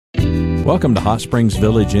Welcome to Hot Springs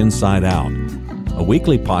Village Inside Out, a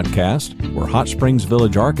weekly podcast where Hot Springs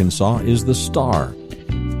Village, Arkansas is the star.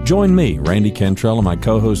 Join me, Randy Cantrell, and my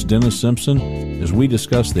co-host Dennis Simpson as we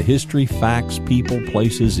discuss the history, facts, people,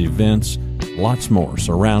 places, events, lots more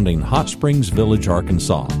surrounding Hot Springs Village,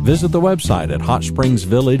 Arkansas. Visit the website at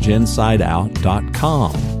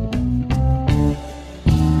hotspringsvillageinsideout.com.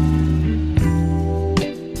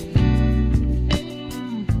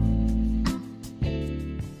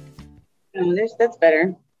 That's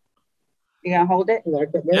better. You gonna hold it?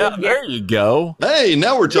 Yeah, there you go. Hey,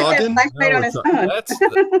 now we're talking.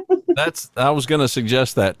 That's. I was going to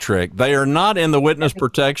suggest that trick. They are not in the witness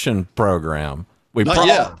protection program. Not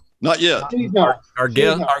yet. Our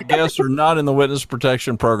guests are not in the witness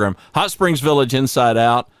protection program. Hot Springs Village Inside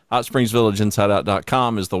Out.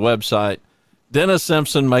 HotSpringsVillageInsideOut.com is the website. Dennis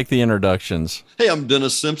Simpson, make the introductions. Hey, I'm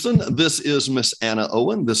Dennis Simpson. This is Miss Alanna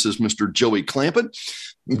Owen. This is Mr. Joey Clampit.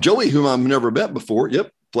 Joey, whom I've never met before.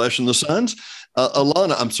 Yep, Flash in the Suns.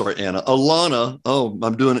 Alanna. Oh,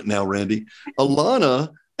 I'm doing it now, Randy.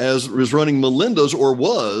 Alanna was running Melinda's, or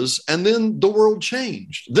was, and then the world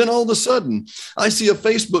changed. Then all of a sudden, I see a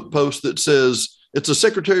Facebook post that says, it's a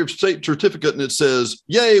Secretary of State certificate, and it says,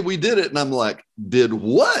 yay, we did it. And I'm like, did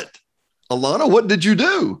what? Alanna, what did you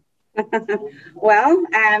do? Well,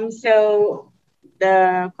 so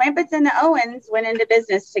the Clampits and the Owens went into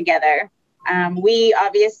business together. We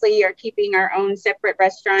obviously are keeping our own separate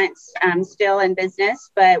restaurants still in business,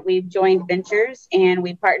 but we've joined ventures and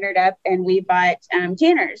we partnered up and we bought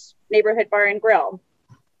Tanner's Neighborhood Bar and Grill.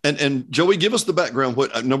 And Joey, give us the background.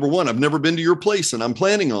 Number one, I've never been to your place and I'm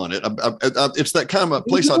planning on it. It's that kind of a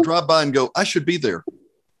place I drive by and go, I should be there.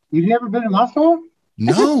 You've never been to my store?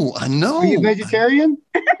 No, I know. Are you vegetarian?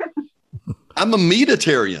 I'm a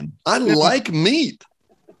meatitarian. I like meat.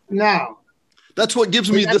 No. That's what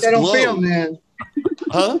gives me this glow. We got that on film, then.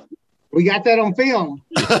 Huh? We got that on film.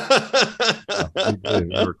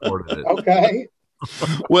 We recorded it. Okay.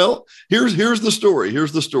 Well, here's the story.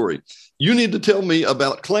 Here's the story. You need to tell me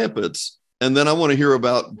about Clampit's, and then I want to hear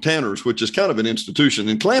about Tanner's, which is kind of an institution.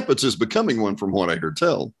 And Clampit's is becoming one, from what I heard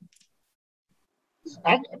tell.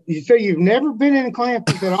 So you've never been in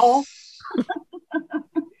Clampit's at all?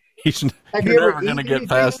 You're never going to get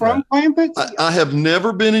past from Clampit's? I have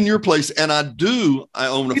never been in your place, and I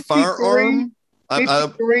own a firearm.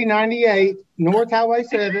 5398 North Highway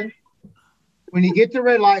 7. When you get to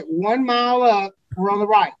red light, 1 mile up, we're on the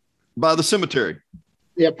right. By the cemetery.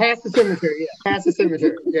 Yeah, past the cemetery.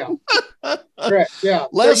 Yeah. Correct. Yeah.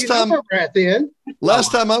 Last time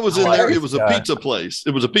I was in there, it was a pizza place.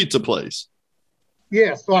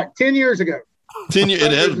 Yes, like 10 years ago. 10 years,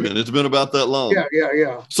 it has been. It's been about that long.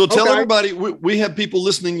 Yeah. So tell everybody, we have people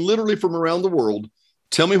listening literally from around the world.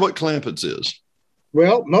 Tell me what Clampit's is.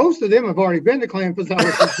 Well, most of them have already been to Clampit's.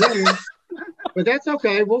 But that's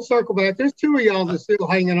okay. We'll circle back. There's two of y'all that's still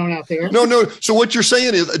hanging on out there. No. So what you're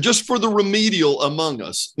saying is, just for the remedial among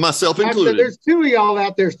us, myself included. There's two of y'all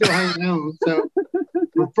out there still hanging on. So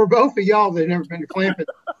for both of y'all that have never been to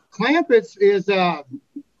Clampit's, Clampit's is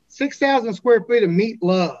 6,000 square feet of meat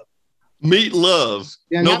love. Meat love.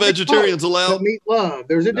 Yeah, no vegetarians allowed. Meat love.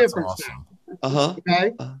 There's a difference now.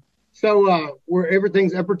 Okay. So where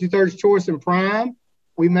everything's upper two-thirds choice and prime.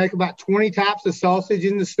 We make about 20 types of sausage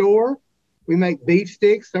in the store. We make beef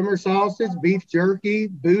sticks, summer sausage, beef jerky,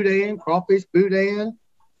 boudin, crawfish boudin.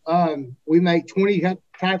 We make 20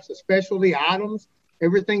 types of specialty items.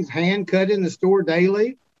 Everything's hand cut in the store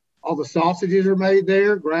daily. All the sausages are made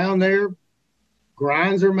there, ground there.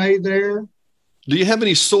 Grinds are made there. Do you have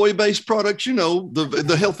any soy-based products?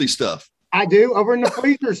 The healthy stuff. I do. Over in the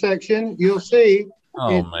freezer section, you'll see.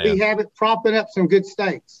 We have it propping up some good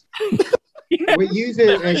steaks. We use it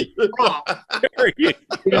as a prop,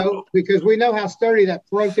 because we know how sturdy that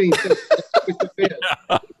protein is.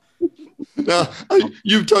 Now,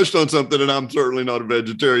 you've touched on something, and I'm certainly not a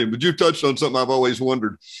vegetarian, but you've touched on something I've always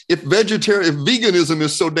wondered. If veganism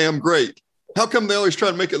is so damn great, how come they always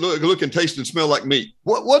try to make it look and taste and smell like meat?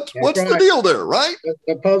 What's right. The deal there, right?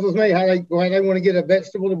 That puzzles me how they want to get a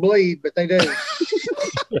vegetable to bleed, but they do.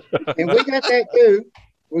 And we got that too.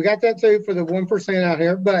 We got that too for the 1% out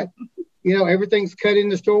here. But everything's cut in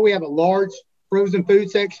the store. We have a large frozen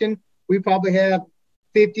food section. We probably have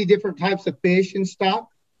 50 different types of fish in stock.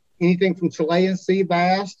 Anything from Chilean sea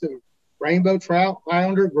bass to rainbow trout,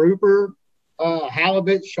 flounder, grouper,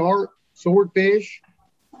 halibut, shark, swordfish.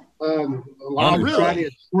 A lot of variety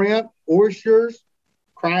of shrimp, oysters,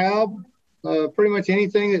 crab, pretty much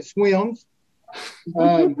anything that swims.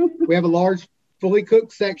 We have a large fully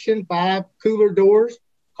cooked section, 5 cooler doors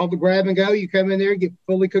called the grab and go. You come in there, get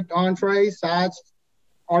fully cooked entrees, sides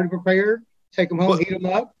already prepared, take them home, heat them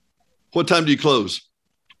up. What time do you close?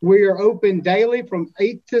 We are open daily from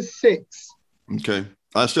 8 to 6. Okay.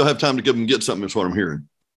 I still have time to come and get something, is what I'm hearing.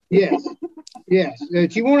 Yes. Yes.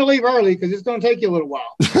 If you want to leave early, because it's going to take you a little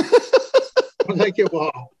while. It'll take you a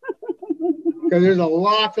while. Because there's a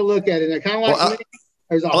lot to look at. And kind of like me,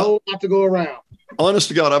 there's a whole lot to go around. Honest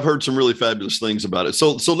to God, I've heard some really fabulous things about it.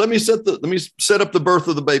 So let me set up the birth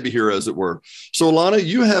of the baby here, as it were. So Alanna,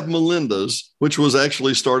 you have Melinda's, which was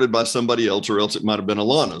actually started by somebody else, or else it might have been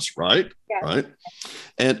Alana's, right? Yeah. Right.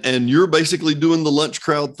 And you're basically doing the lunch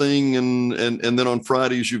crowd thing, and then on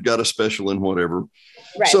Fridays you've got a special and whatever.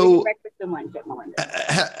 Right. So breakfast and lunch at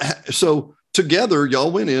Melinda's. So together,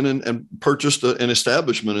 y'all went in and purchased an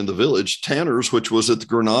establishment in the village, Tanner's, which was at the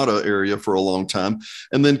Granada area for a long time,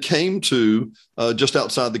 and then came to just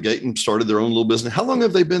outside the gate and started their own little business. How long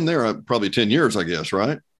have they been there? Probably 10 years, I guess,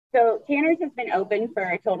 right? So Tanner's has been open for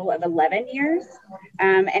a total of 11 years.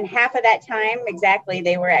 And half of that time, exactly,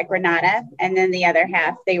 they were at Granada. And then the other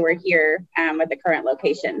half, they were here at the current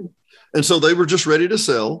location. And so they were just ready to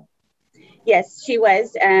sell. Yes, she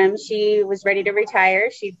was. She was ready to retire.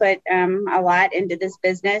 She put a lot into this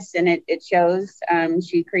business, and it shows.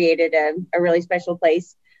 She created a really special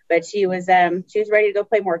place, but she was ready to go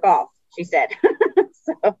play more golf, she said.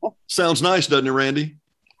 So. Sounds nice, doesn't it, Randy?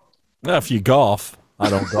 Well, if you golf, I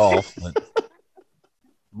don't golf.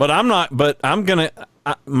 But I'm not. But I'm gonna.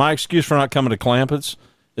 My excuse for not coming to Clampit's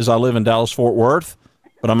is I live in Dallas Fort Worth,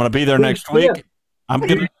 but I'm gonna be there next week. I'm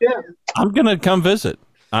gonna come visit.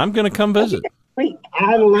 I'm going to come visit. I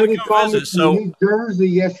had a lady call me from New Jersey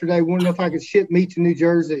yesterday, wondering if I could ship meat to New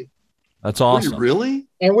Jersey. That's awesome. Really?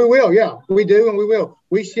 And we will, yeah. We do, and we will.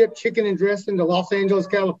 We shipped chicken and dressing to Los Angeles,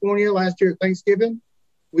 California last year at Thanksgiving.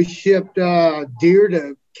 We shipped deer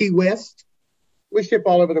to Key West. We ship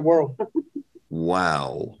all over the world.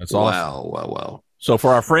 Wow. That's awesome. Wow. So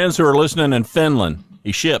for our friends who are listening in Finland,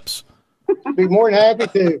 he ships. Be more than happy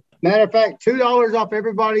to. Matter of fact, $2 off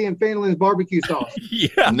everybody in Finland's barbecue sauce.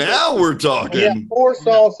 Yeah. Now we're talking. Yeah, 4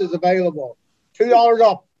 sauces available. $2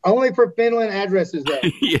 off. Only for Finland addresses, though.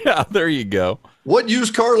 Yeah, there you go. What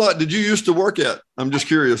used car lot did you used to work at? I'm just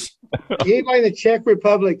curious. Anybody in the Czech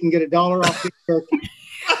Republic can get $1 off this turkey.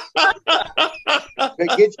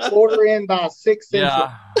 But get your order in by 6 cents.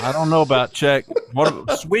 Yeah, I don't know about Czech. What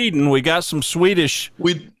about Sweden? We got some Swedish.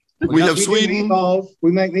 We have Sweden. Meatballs.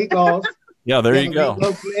 We make meatballs. Yeah, there you go.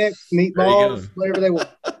 Meatballs, whatever they want.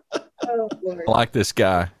 Oh, Lord. I like this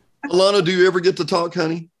guy. Alana, do you ever get to talk,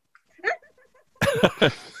 honey? Well,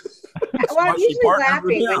 I'm usually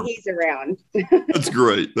laughing when he's around. That's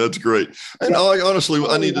great. And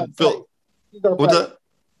I need to fill. What's that?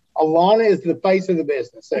 Alana is the face of the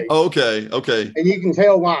business. See? Okay. And you can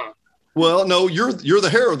tell why. Well, no, you're the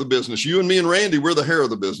hair of the business. You and me and Randy, we're the hair of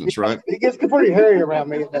the business, right? It gets pretty hairy around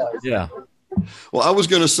me. It does. Yeah. Well, I was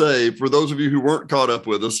going to say, for those of you who weren't caught up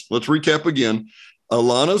with us, let's recap again.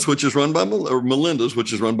 Alana's, which is run by Melinda's,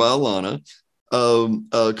 which is run by Alanna.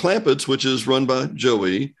 Clampit's, which is run by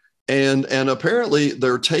Joey. And apparently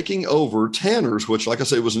they're taking over Tanner's, which, like I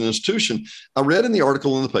say, was an institution. I read in the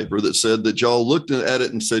article in the paper that said that y'all looked at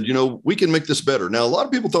it and said, we can make this better. Now, a lot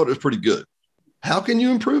of people thought it was pretty good. How can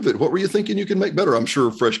you improve it? What were you thinking you can make better? I'm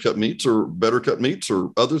sure fresh cut meats or better cut meats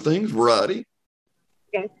or other things, variety.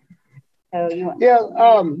 Okay. So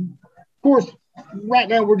of course, right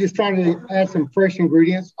now we're just trying to add some fresh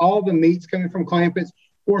ingredients. All the meats coming from Clampit's.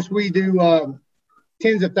 Of course, we do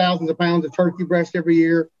tens of thousands of pounds of turkey breast every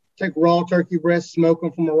year. Take raw turkey breast, smoke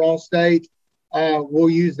them from a raw state. We'll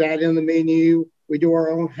use that in the menu. We do our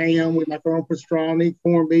own ham. We make our own pastrami,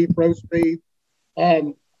 corned beef, roast beef.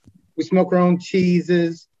 We smoke our own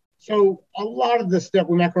cheeses. So a lot of the stuff,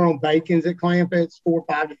 we make our own bacons at Clampit's, 4 or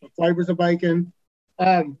 5 different flavors of bacon.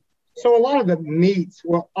 So a lot of the meats,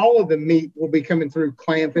 all of the meat will be coming through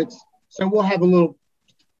Clampit's. So we'll have a little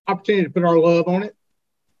opportunity to put our love on it.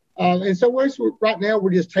 And so right now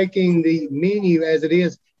we're just taking the menu as it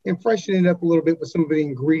is and freshening it up a little bit with some of the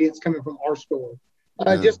ingredients coming from our store.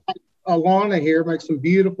 Just like Alanna here makes some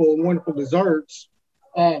beautiful, wonderful desserts,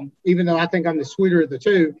 even though I think I'm the sweeter of the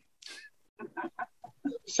two.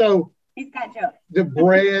 So he's got jokes. The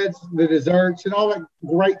breads, the desserts, and all that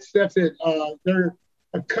great stuff that they're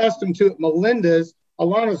accustomed to at Melinda's,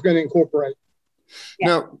 Alana's going to incorporate. Yeah.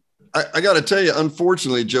 Now, I got to tell you,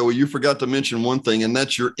 unfortunately, Joey, you forgot to mention one thing, and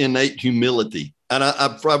that's your innate humility. And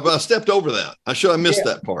I stepped over that. I missed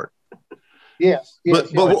that part. Yes. But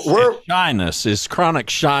shyness is chronic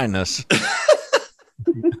shyness.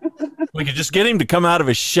 We could just get him to come out of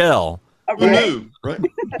his shell. Who knew, right?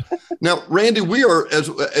 Now, Randy, we are,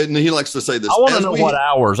 and he likes to say this. I want to know what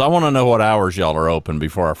hours. I want to know what hours y'all are open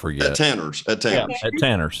before I forget. At Tanner's. At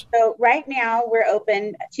Tanner's. So right now we're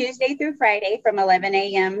open Tuesday through Friday from 11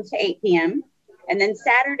 a.m. to 8 p.m. And then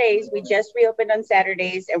Saturdays, we just reopened on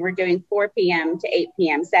Saturdays, and we're doing 4 p.m. to 8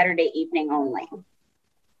 p.m. Saturday evening only.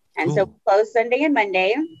 And Cool. so we close Sunday and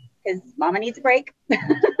Monday because Mama needs a break.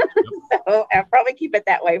 So I'll probably keep it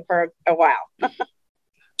that way for a while.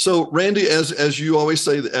 So, Randy, as you always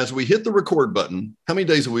say, as we hit the record button, how many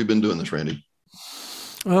days have we been doing this, Randy?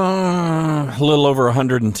 A little over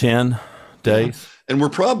 110 days. Yeah. And we're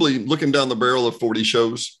probably looking down the barrel of 40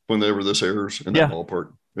 shows whenever this airs in that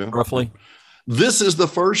ballpark. Yeah. Roughly. This is the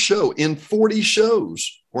first show in 40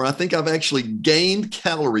 shows where I think I've actually gained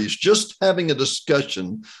calories just having a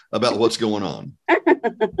discussion about what's going on.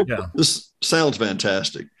 Yeah. This sounds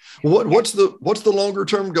fantastic. What's the longer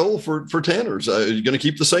term goal for Tanner's? Are you going to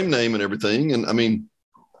keep the same name and everything? And I mean,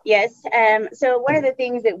 yes. So one of the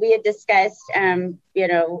things that we had discussed,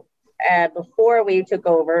 before we took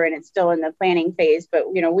over, and it's still in the planning phase,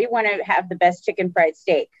 but we want to have the best chicken fried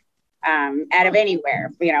steak out of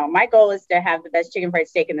anywhere. My goal is to have the best chicken fried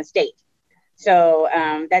steak in the state. So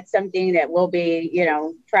that's something that we'll be,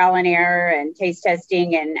 trial and error and taste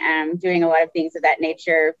testing and doing a lot of things of that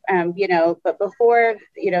nature. But before,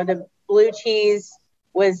 the blue cheese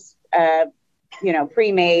was,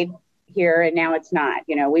 pre-made here, and now it's not.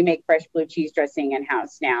 We make fresh blue cheese dressing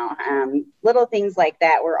in-house now. Little things like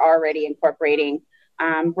that we're already incorporating.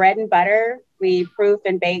 Bread and butter, we proof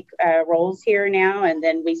and bake rolls here now, and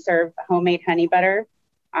then we serve homemade honey butter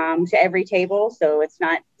to every table. So it's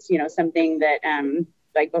not, something that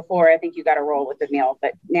like before, I think you got to roll with the meal,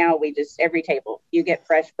 but now we just, every table you get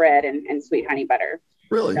fresh bread and sweet honey butter.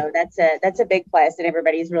 Really? So that's a big plus, and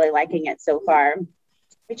everybody's really liking it so far.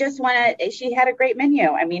 We just she had a great menu.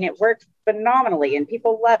 I mean, it worked phenomenally and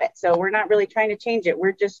people love it. So we're not really trying to change it.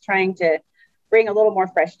 We're just trying to bring a little more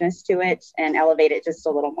freshness to it and elevate it just a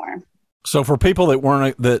little more. So for people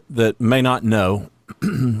that may not know,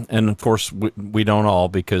 and of course we don't all,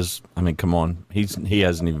 because I mean, come on, he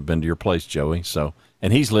hasn't even been to your place, Joey. So,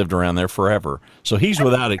 and he's lived around there forever, so he's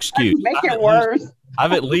without excuse. Make it worse.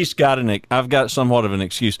 I've at least got somewhat of an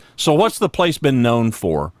excuse. So what's the place been known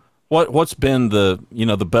for? What's been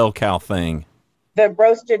the bell cow thing? The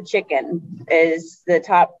roasted chicken is the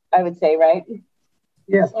top, I would say, right?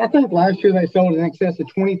 Yes, I think last year they sold in excess of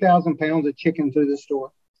 20,000 pounds of chicken through the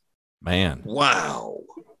store. Man. Wow.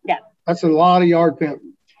 Yeah. That's a lot of yard pimp.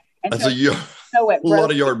 That's a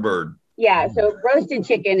lot of yard bird. Yeah. So roasted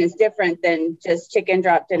chicken is different than just chicken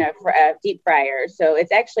dropped in a deep fryer. So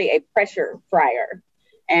it's actually a pressure fryer.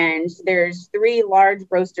 And there's 3 large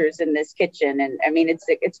roasters in this kitchen. And I mean,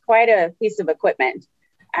 it's quite a piece of equipment.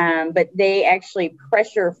 But they actually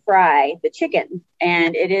pressure fry the chicken,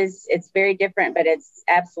 and it's very different, but it's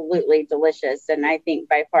absolutely delicious. And I think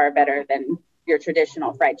by far better than your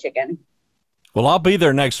traditional fried chicken. Well, I'll be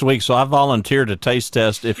there next week, so I volunteer to taste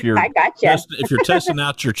test. If you're, I gotcha. If you're testing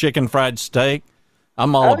out your chicken fried steak,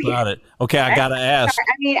 I'm all about it. Okay, I got to ask.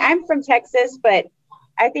 I mean, I'm from Texas, but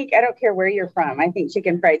I don't care where you're from. I think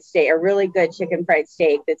chicken fried steak, a really good chicken fried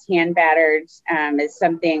steak that's hand battered, is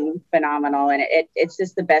something phenomenal. And it's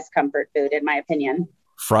just the best comfort food, in my opinion.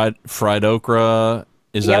 Fried okra.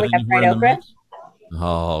 Is that we have fried okra?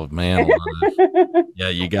 Oh, man. Yeah,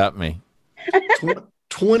 you got me.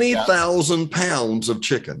 20,000 pounds of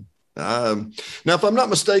chicken. Now, if I'm not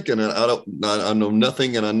mistaken, and I know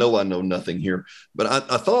nothing, and I know nothing here, but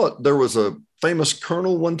I thought there was a famous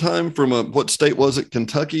colonel one time from what state was it?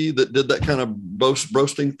 Kentucky, that did that kind of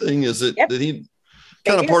roasting thing. Is it? Yep. Did he?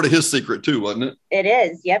 Kind of part of his secret too, wasn't it? It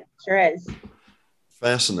is. Yep, sure is.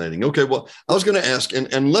 Fascinating. Okay, well, I was going to ask,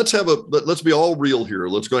 and let's be all real here.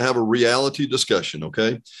 Let's go have a reality discussion.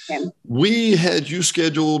 Okay. We had you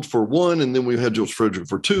scheduled for 1, and then we had you scheduled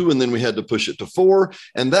for 2, and then we had to push it to 4,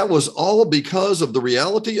 and that was all because of the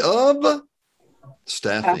reality of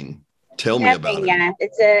staffing. Tell me about it. Yeah,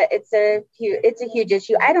 it's a huge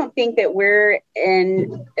issue. I don't think that we're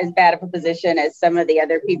in as bad of a position as some of the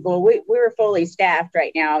other people. We're fully staffed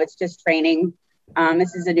right now. It's just training.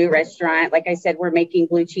 This is a new restaurant. Like I said, we're making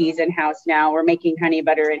blue cheese in-house now. We're making honey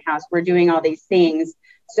butter in-house. We're doing all these things.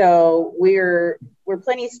 So we're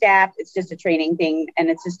plenty staffed. It's just a training thing, and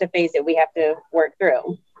it's just a phase that we have to work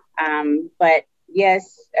through. But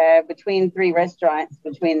yes, between 3 restaurants,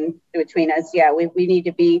 between us, yeah, we need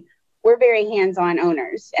to be. We're very hands-on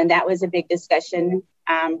owners, and that was a big discussion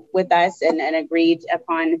with us, and an agreed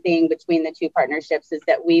upon thing between the 2 partnerships, is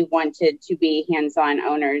that we wanted to be hands-on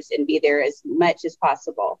owners and be there as much as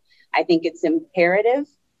possible. I think it's imperative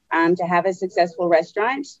to have a successful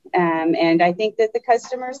restaurant. And I think that the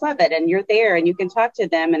customers love it, and you're there and you can talk to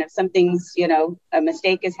them. And if something's, a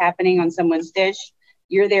mistake is happening on someone's dish,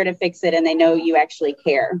 you're there to fix it and they know you actually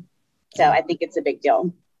care. So I think it's a big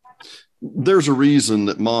deal. There's a reason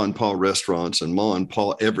that ma and pa restaurants and ma and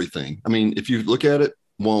pa everything. I mean, if you look at it,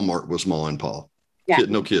 Walmart was ma and pa. Yeah.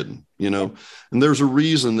 No kidding, and there's a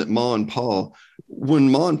reason that ma and pa, when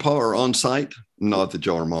ma and pa are on site, not that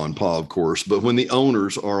y'all are ma and pa, of course, but when the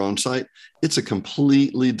owners are on site, it's a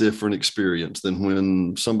completely different experience than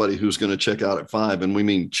when somebody who's going to check out at 5, and we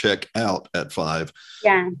mean check out at 5,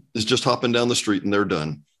 is just hopping down the street and they're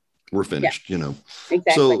done. We're finished,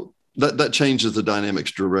 Exactly. So that changes the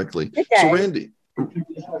dynamics directly. So Randy,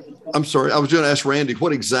 I'm sorry, I was going to ask Randy,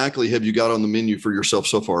 what exactly have you got on the menu for yourself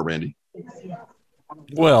so far, Randy?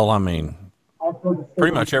 Well, I mean,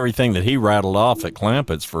 pretty much everything that he rattled off at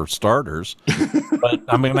Clampit's for starters. But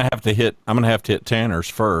I'm gonna have to hit Tanner's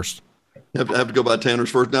first. You have to go by Tanner's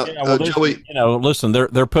first. Now, Joey, listen,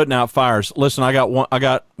 they're putting out fires. Listen, I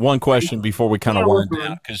got one question before we kind of wind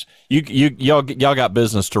down, because y'all got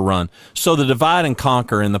business to run. So the divide and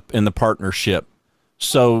conquer in the partnership.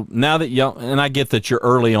 So now that y'all, and I get that you're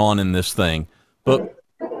early on in this thing, but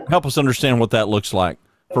help us understand what that looks like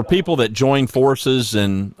for people that join forces.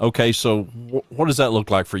 And so what does that look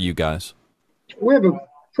like for you guys? We have a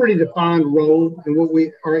pretty defined role and what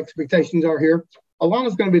our expectations are here.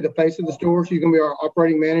 Alanna's going to be the face of the store. She's going to be our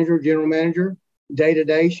operating manager, general manager, day to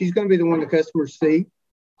day. She's going to be the one the customers see.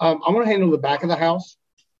 I'm going to handle the back of the house.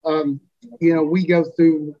 We go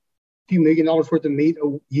through a few $1 million worth of meat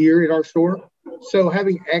a year at our store. So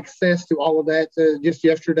having access to all of that, just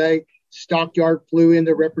yesterday, Stockyard flew in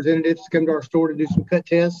their representatives to come to our store to do some cut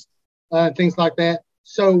tests, things like that.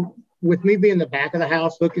 So with me being the back of the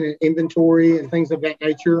house, looking at inventory and things of that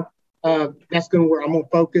nature, that's going to where I'm going to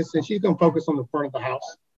focus, and she's going to focus on the front of the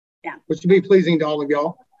house. Yeah, which will be pleasing to all of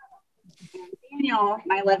y'all. Daniel,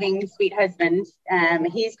 my loving, sweet husband,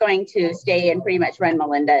 he's going to stay and pretty much run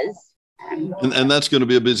Melinda's. And that's going to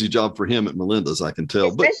be a busy job for him at Melinda's, I can tell.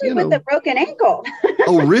 Especially with the broken ankle.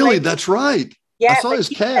 Oh, really? That's right. Yeah, I saw his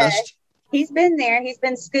cast. He's been there. He's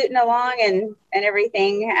been scooting along and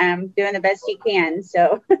everything, doing the best he can.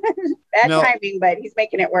 So bad timing, but he's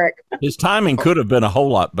making it work. His timing could have been a whole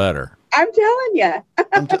lot better. I'm telling you.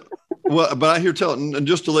 Well, but I hear and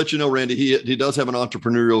just to let you know, Randy, he does have an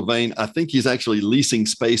entrepreneurial vein. I think he's actually leasing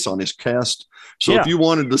space on his cast. So if you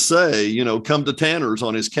wanted to say, come to Tanner's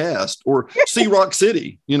on his cast or see Rock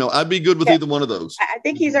City, I'd be good with either one of those. I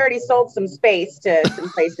think he's already sold some space to some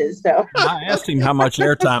places. So I asked him how much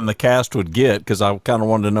airtime the cast would get, because I kind of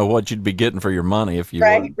wanted to know what you'd be getting for your money if you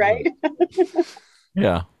right.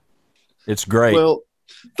 Yeah, it's great. Well,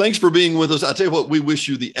 thanks for being with us. I tell you what, we wish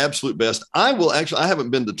you the absolute best. I haven't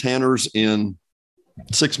been to Tanner's in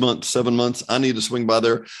 6 months, 7 months. I need to swing by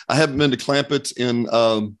there. I haven't been to Clampit's in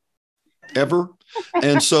ever.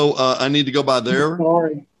 And so I need to go by there. I'm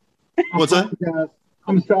sorry. What's that?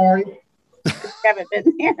 I'm sorry. You haven't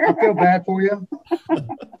been there. I feel bad for you.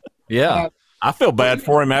 Yeah. I feel bad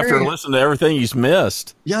for him after listening to everything he's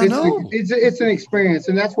missed. Yeah, I know. It's an experience.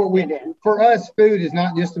 And that's what we do. For us, food is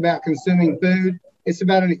not just about consuming food. It's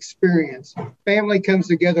about an experience. Family comes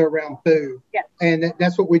together around food. Yeah. And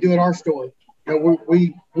that's what we do at our store.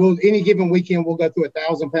 We'll any given weekend, we'll go through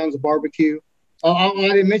 1,000 pounds of barbecue. I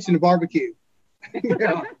didn't mention the barbecue.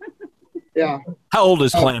 Yeah. How old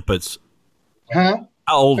is Clampit's? Huh?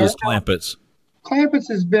 How old is Clampit's? Clampit's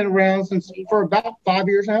has been around for about 5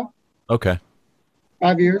 years now. Okay.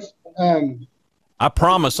 5 years. I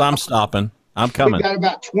promise I'm stopping. I'm coming. We've got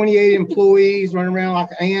about 28 employees running around like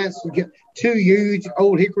ants. We get 2 huge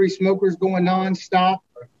old hickory smokers going nonstop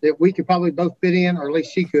that we could probably both fit in, or at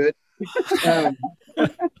least she could. Like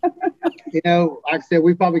I said,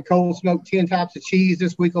 we probably cold smoked 10 types of cheese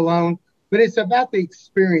this week alone. But it's about the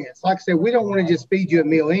experience. Like I said, we don't want to just feed you a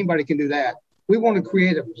meal. Anybody can do that. We want to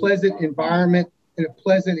create a pleasant environment and a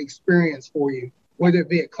pleasant experience for you, whether it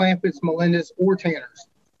be at Clampit's, Melinda's, or Tanner's.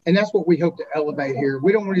 And that's what we hope to elevate here.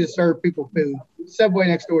 We don't want to just serve people food. Subway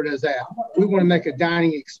next door does that. We want to make a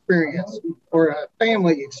dining experience or a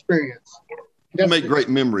family experience. To make great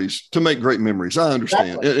memories. I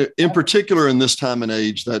understand. In particular, in this time and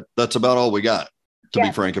age, that's about all we got, to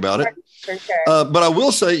be frank about it. For sure. But I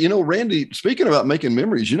will say, Randy, speaking about making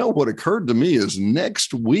memories, what occurred to me is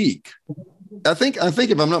next week, I think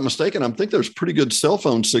if I'm not mistaken, I think there's pretty good cell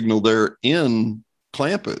phone signal there in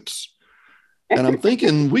Clampit's. And I'm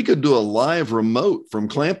thinking we could do a live remote from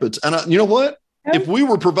Clampit's. And you know what? If we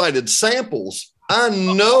were provided samples, I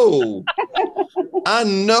know I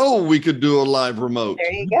know we could do a live remote.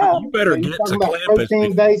 There you go. You better Are you get talking to about Clampit.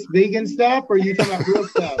 protein-based vegan stuff, or are you talking about real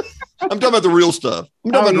stuff? I'm talking about the real stuff.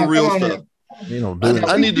 I'm talking about the real come on stuff. You don't do it.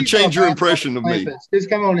 I need to change your impression of me. Just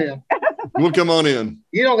come on in. We'll come on in.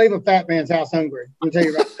 You don't leave a fat man's house hungry. I'll tell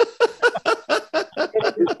you right.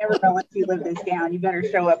 Never know once you live this down. You better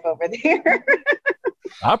show up over there.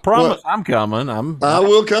 I promise I'm coming. I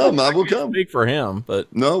will come. I will come. Speak for him,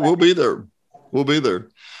 but No, we'll be there. We'll be there.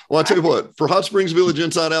 Well, I tell you what, for Hot Springs Village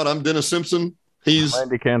Inside Out, I'm Dennis Simpson. He's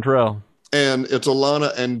Randy Cantrell. And it's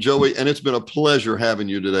Alanna and Joey, and it's been a pleasure having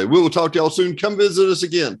you today. We will talk to y'all soon. Come visit us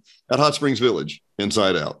again at Hot Springs Village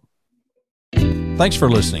Inside Out. Thanks for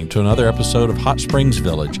listening to another episode of Hot Springs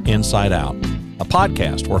Village Inside Out, a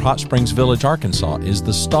podcast where Hot Springs Village, Arkansas is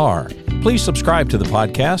the star. Please subscribe to the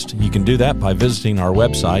podcast. You can do that by visiting our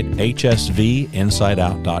website,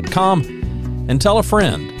 hsvinsideout.com, and tell a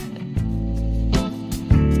friend.